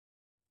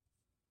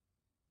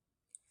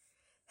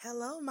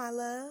Hello, my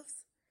loves,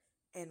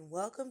 and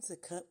welcome to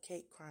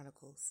CupcAke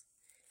Chronicles.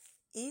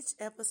 Each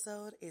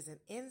episode is an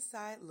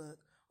inside look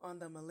on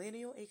the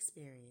millennial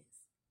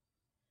experience.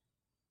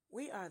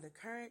 We are the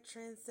current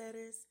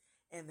trendsetters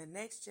and the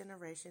next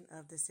generation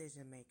of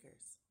decision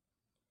makers.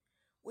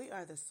 We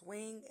are the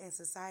swing in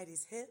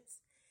society's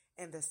hips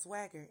and the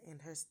swagger in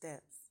her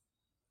steps.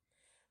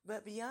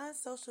 But beyond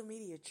social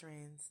media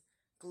trends,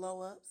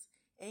 glow-ups,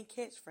 and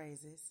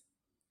catchphrases,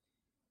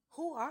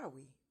 who are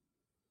we?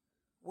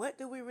 What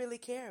do we really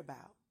care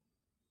about?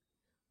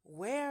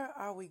 Where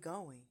are we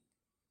going?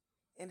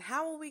 And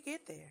how will we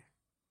get there?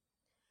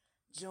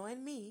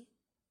 Join me,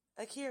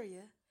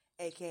 Akiria,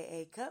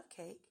 aka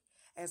CupcAke,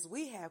 as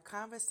we have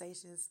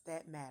conversations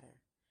that matter,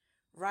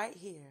 right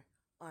here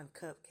on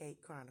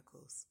CupcAke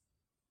Chronicles.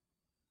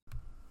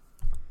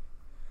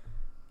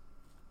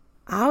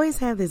 I always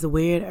have this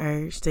weird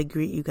urge to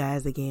greet you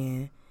guys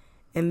again,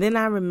 and then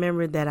I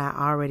remembered that I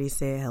already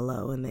said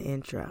hello in the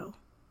intro.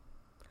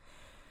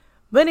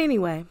 But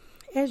anyway,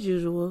 as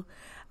usual,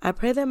 I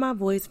pray that my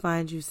voice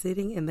finds you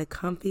sitting in the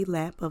comfy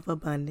lap of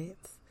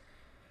abundance.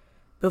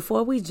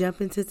 Before we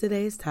jump into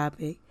today's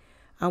topic,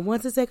 I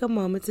want to take a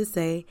moment to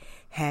say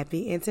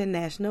Happy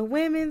International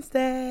Women's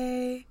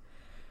Day.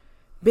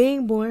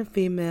 Being born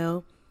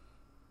female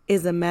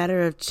is a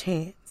matter of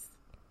chance.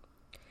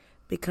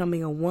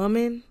 Becoming a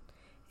woman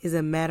is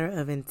a matter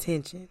of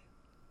intention.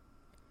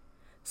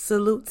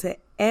 Salute to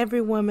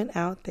every woman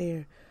out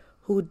there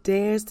who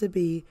dares to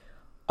be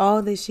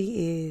all that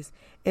she is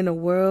in a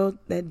world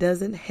that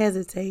doesn't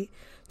hesitate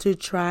to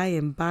try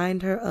and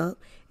bind her up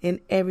in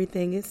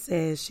everything it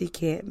says she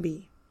can't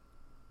be.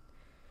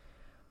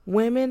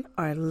 Women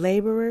are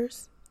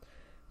laborers,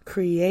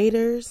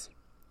 creators,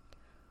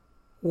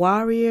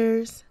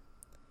 warriors,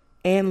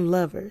 and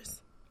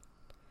lovers.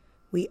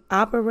 We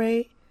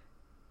operate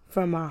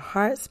from our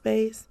heart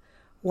space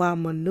while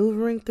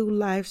maneuvering through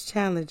life's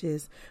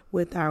challenges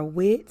with our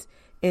wit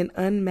and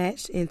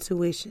unmatched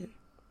intuition.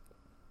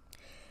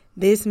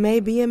 This may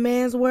be a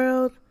man's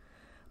world,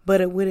 but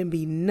it wouldn't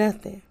be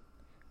nothing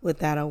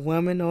without a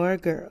woman or a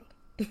girl.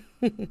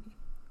 It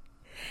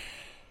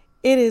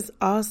is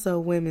also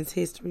Women's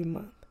History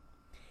Month.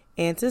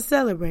 And to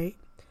celebrate,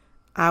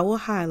 I will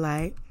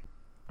highlight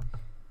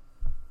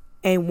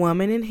a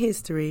woman in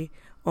history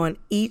on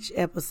each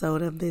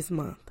episode of this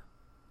month.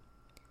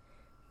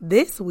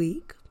 This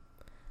week,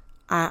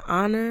 I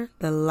honor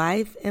the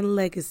life and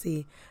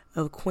legacy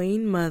of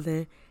Queen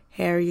Mother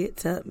Harriet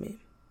Tubman.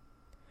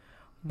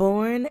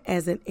 Born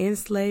as an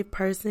enslaved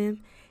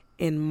person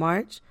in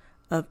March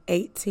of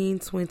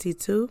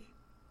 1822,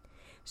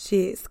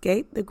 she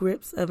escaped the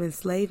grips of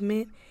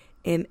enslavement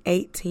in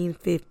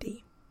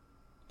 1850.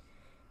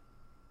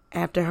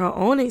 After her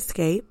own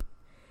escape,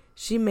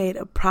 she made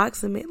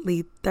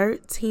approximately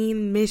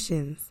 13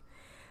 missions,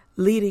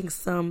 leading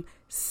some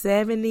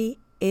 70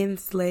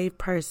 enslaved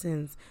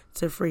persons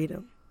to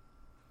freedom.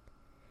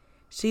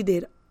 She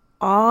did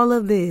all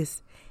of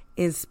this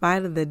in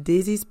spite of the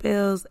dizzy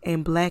spells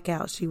and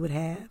blackouts she would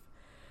have,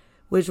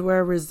 which were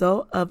a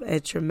result of a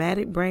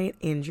traumatic brain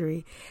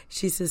injury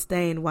she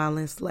sustained while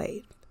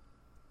enslaved.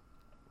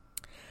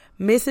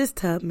 Mrs.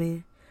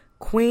 Tubman,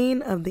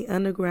 Queen of the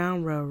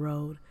Underground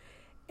Railroad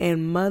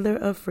and Mother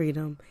of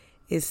Freedom,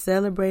 is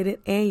celebrated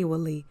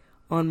annually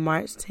on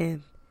March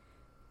 10th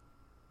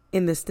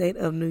in the state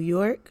of New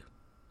York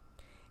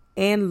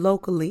and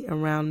locally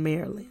around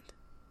Maryland.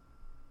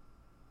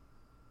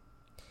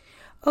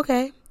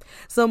 Okay.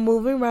 So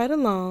moving right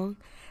along,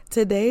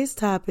 today's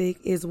topic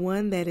is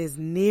one that is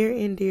near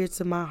and dear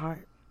to my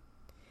heart.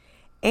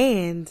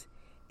 And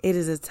it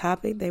is a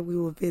topic that we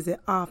will visit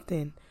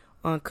often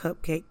on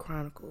CupcAke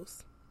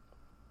Chronicles.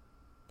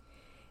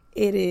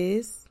 It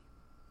is,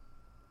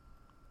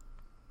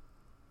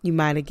 you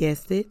might have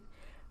guessed it,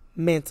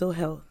 mental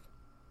health.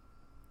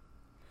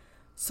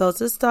 So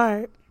to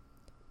start,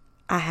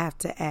 I have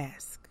to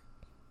ask,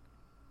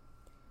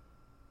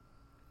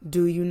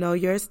 do you know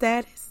your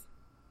status?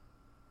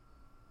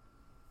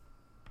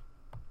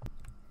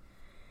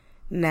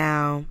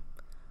 Now,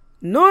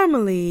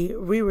 normally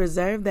we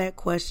reserve that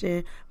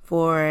question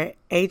for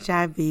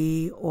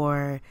HIV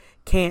or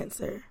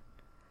cancer.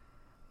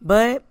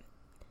 But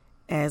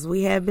as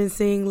we have been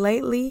seeing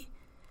lately,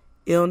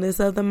 illness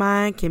of the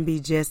mind can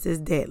be just as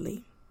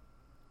deadly.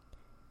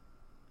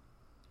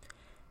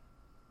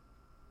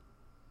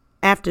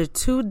 After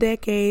 2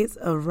 decades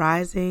of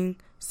rising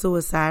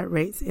suicide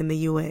rates in the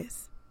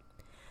U.S.,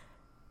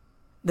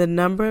 the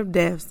number of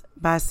deaths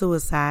by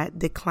suicide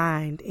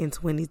declined in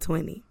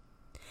 2020.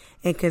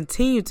 And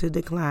continue to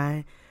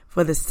decline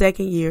for the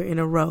second year in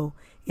a row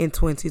in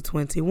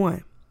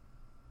 2021.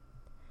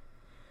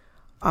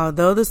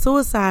 Although the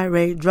suicide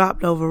rate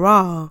dropped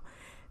overall,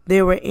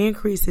 there were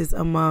increases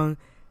among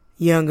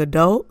young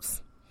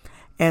adults,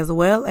 as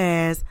well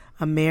as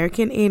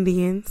American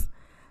Indians,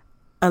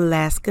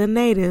 Alaska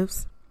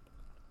Natives,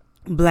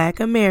 Black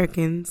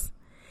Americans,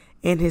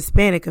 and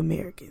Hispanic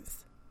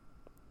Americans.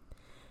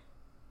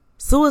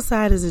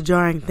 Suicide is a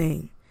jarring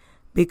thing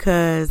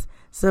because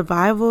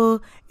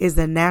survival is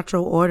the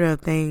natural order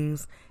of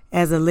things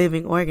as a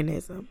living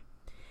organism.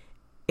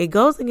 It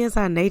goes against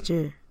our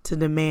nature to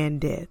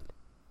demand death.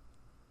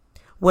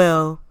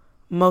 Well,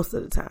 most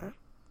of the time.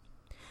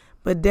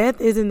 But death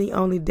isn't the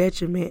only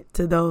detriment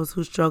to those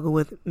who struggle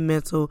with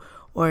mental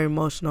or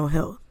emotional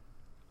health.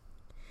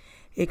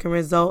 It can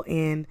result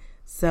in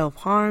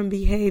self-harm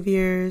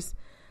behaviors,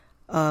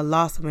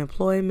 loss of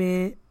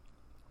employment,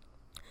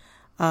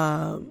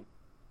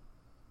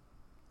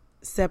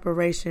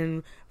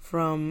 separation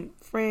from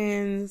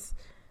friends,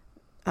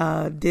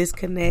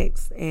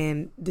 disconnects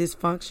and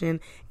dysfunction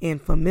in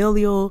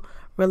familial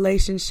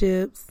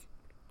relationships.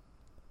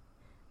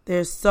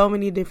 There's so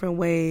many different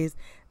ways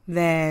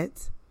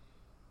that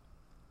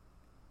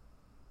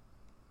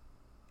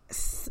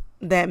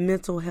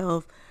mental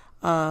health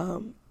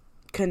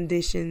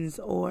conditions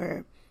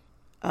or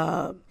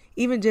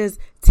even just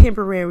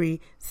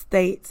temporary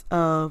states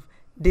of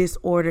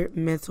disordered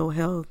mental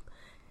health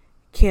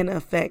can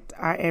affect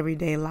our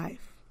everyday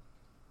life.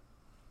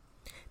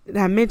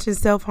 I mentioned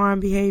self-harm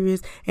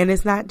behaviors, and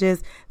it's not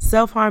just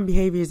self-harm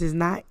behaviors is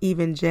not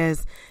even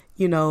just,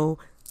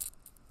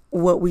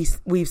 what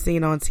we've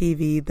seen on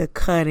TV, the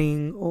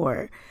cutting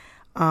or,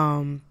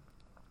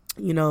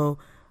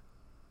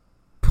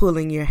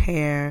 pulling your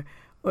hair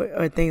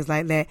or things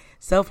like that.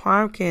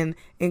 Self-harm can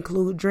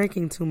include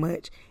drinking too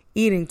much,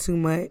 eating too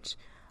much,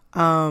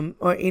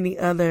 or any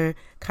other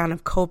kind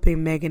of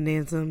coping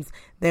mechanisms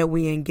that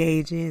we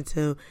engage in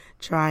to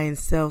try and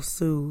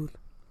self-soothe.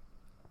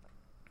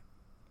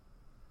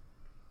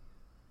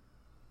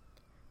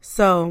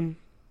 So,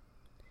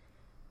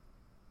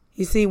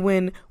 you see,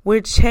 when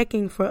we're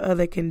checking for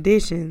other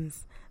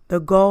conditions, the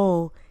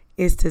goal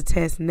is to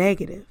test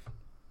negative.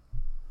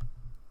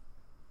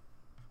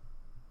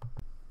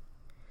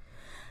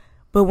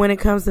 But when it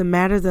comes to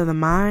matters of the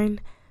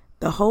mind,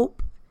 the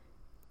hope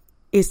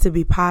is to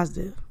be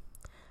positive.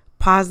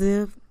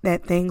 Positive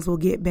that things will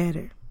get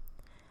better.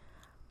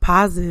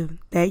 Positive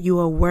that you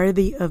are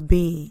worthy of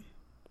being.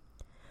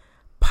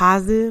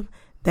 Positive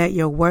that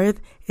your worth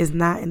is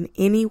not in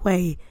any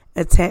way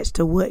attached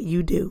to what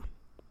you do.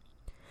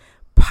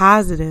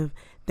 Positive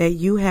that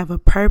you have a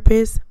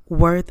purpose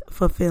worth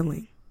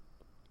fulfilling.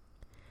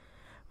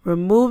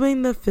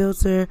 Removing the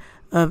filter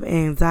of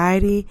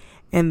anxiety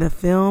and the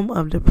film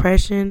of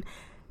depression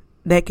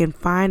that can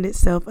find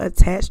itself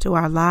attached to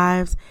our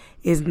lives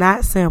is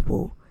not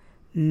simple,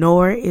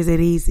 nor is it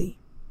easy.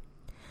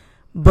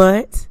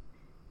 But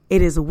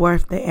it is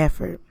worth the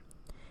effort.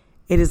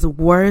 It is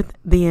worth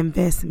the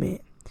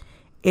investment.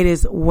 It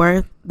is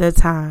worth the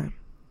time.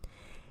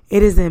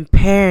 It is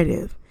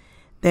imperative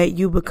that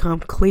you become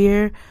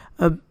clear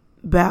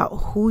about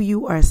who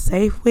you are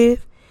safe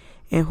with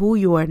and who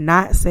you are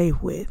not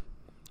safe with,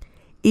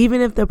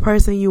 even if the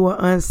person you are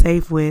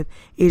unsafe with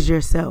is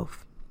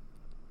yourself.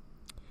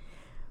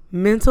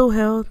 Mental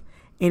health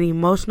and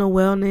emotional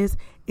wellness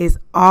is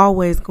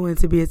always going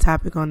to be a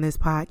topic on this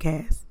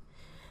podcast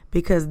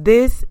because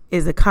this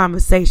is a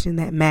conversation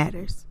that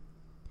matters.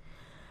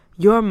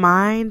 Your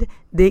mind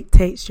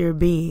dictates your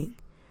being.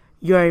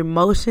 Your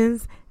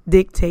emotions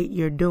dictate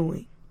your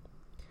doing.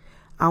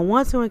 I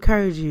want to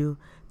encourage you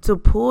to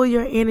pull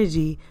your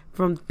energy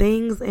from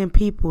things and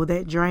people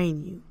that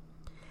drain you.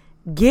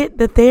 Get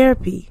the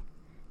therapy.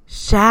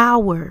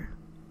 Shower.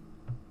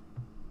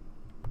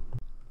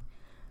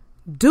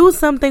 Do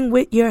something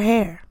with your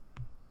hair.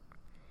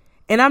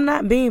 And I'm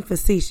not being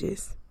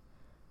facetious.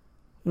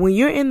 When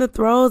you're in the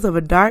throes of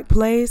a dark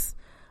place,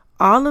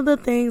 all of the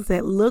things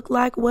that look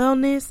like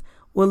wellness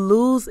will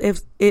lose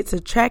its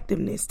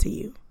attractiveness to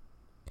you.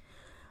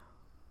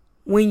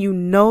 When you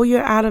know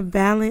you're out of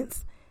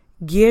balance,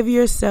 give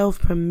yourself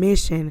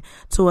permission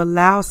to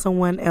allow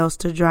someone else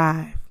to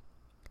drive.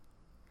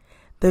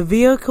 The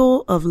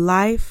vehicle of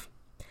life,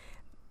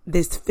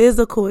 this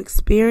physical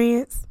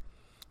experience,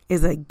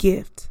 is a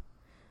gift,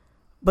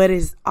 but it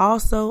is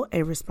also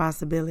a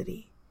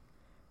responsibility.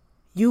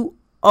 You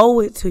owe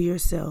it to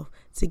yourself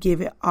to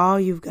give it all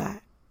you've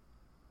got.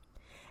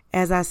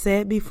 As I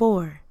said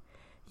before,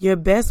 your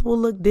best will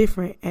look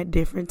different at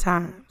different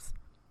times.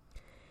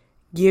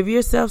 Give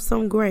yourself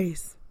some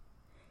grace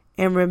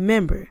and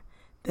remember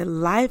that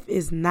life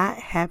is not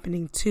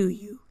happening to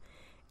you.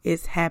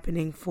 It's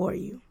happening for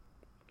you.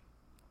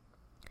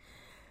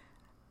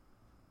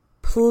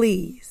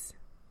 Please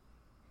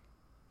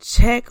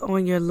check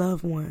on your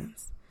loved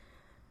ones.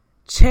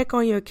 Check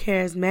on your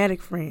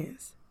charismatic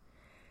friends.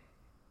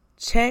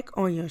 Check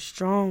on your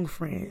strong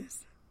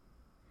friends.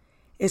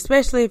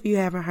 Especially if you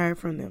haven't heard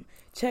from them.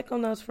 Check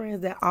on those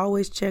friends that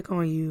always check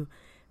on you,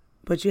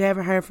 but you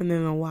haven't heard from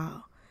them in a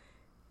while.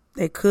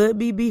 They could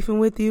be beefing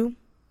with you,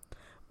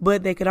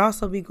 but they could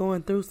also be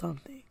going through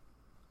something.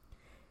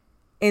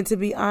 And to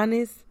be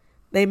honest,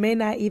 they may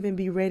not even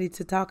be ready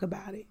to talk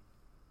about it.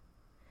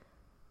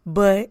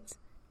 But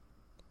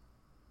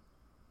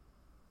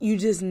you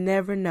just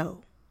never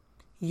know.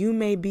 You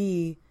may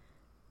be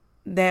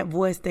that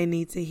voice they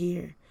need to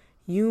hear.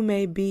 You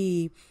may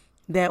be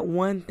that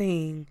one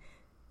thing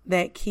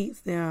that keeps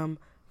them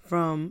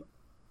from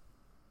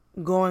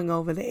going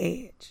over the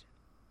edge.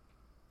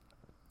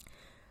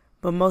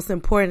 But most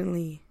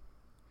importantly,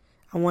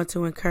 I want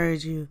to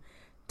encourage you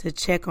to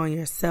check on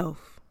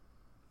yourself.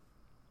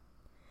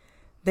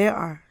 There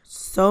are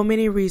so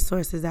many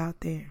resources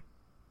out there.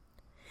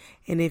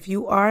 And if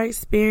you are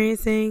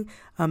experiencing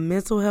a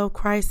mental health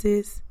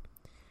crisis,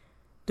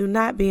 do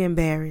not be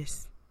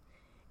embarrassed.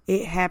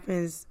 It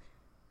happens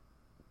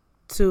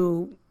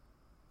to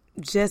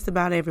just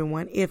about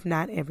everyone, if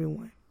not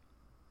everyone.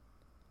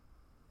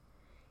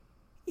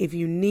 If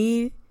you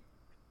need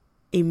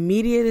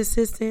immediate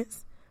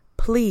assistance,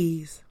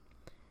 please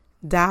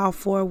dial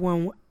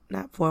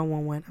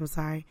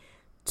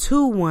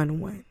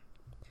 211.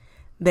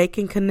 They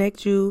can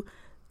connect you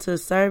to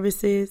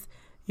services.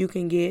 You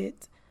can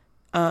get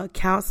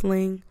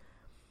counseling.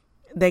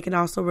 They can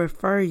also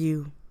refer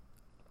you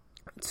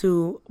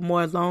to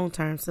more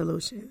long-term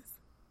solutions.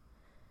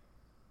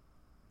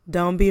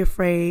 Don't be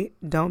afraid.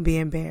 Don't be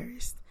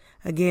embarrassed.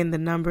 Again, the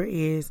number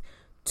is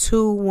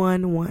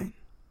 211.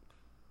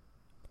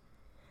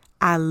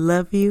 I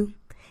love you,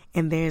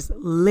 and there's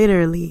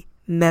literally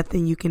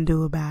nothing you can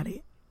do about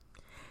it.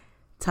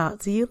 Talk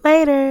to you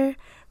later,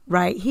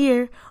 right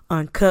here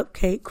on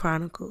CupcAke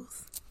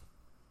Chronicles.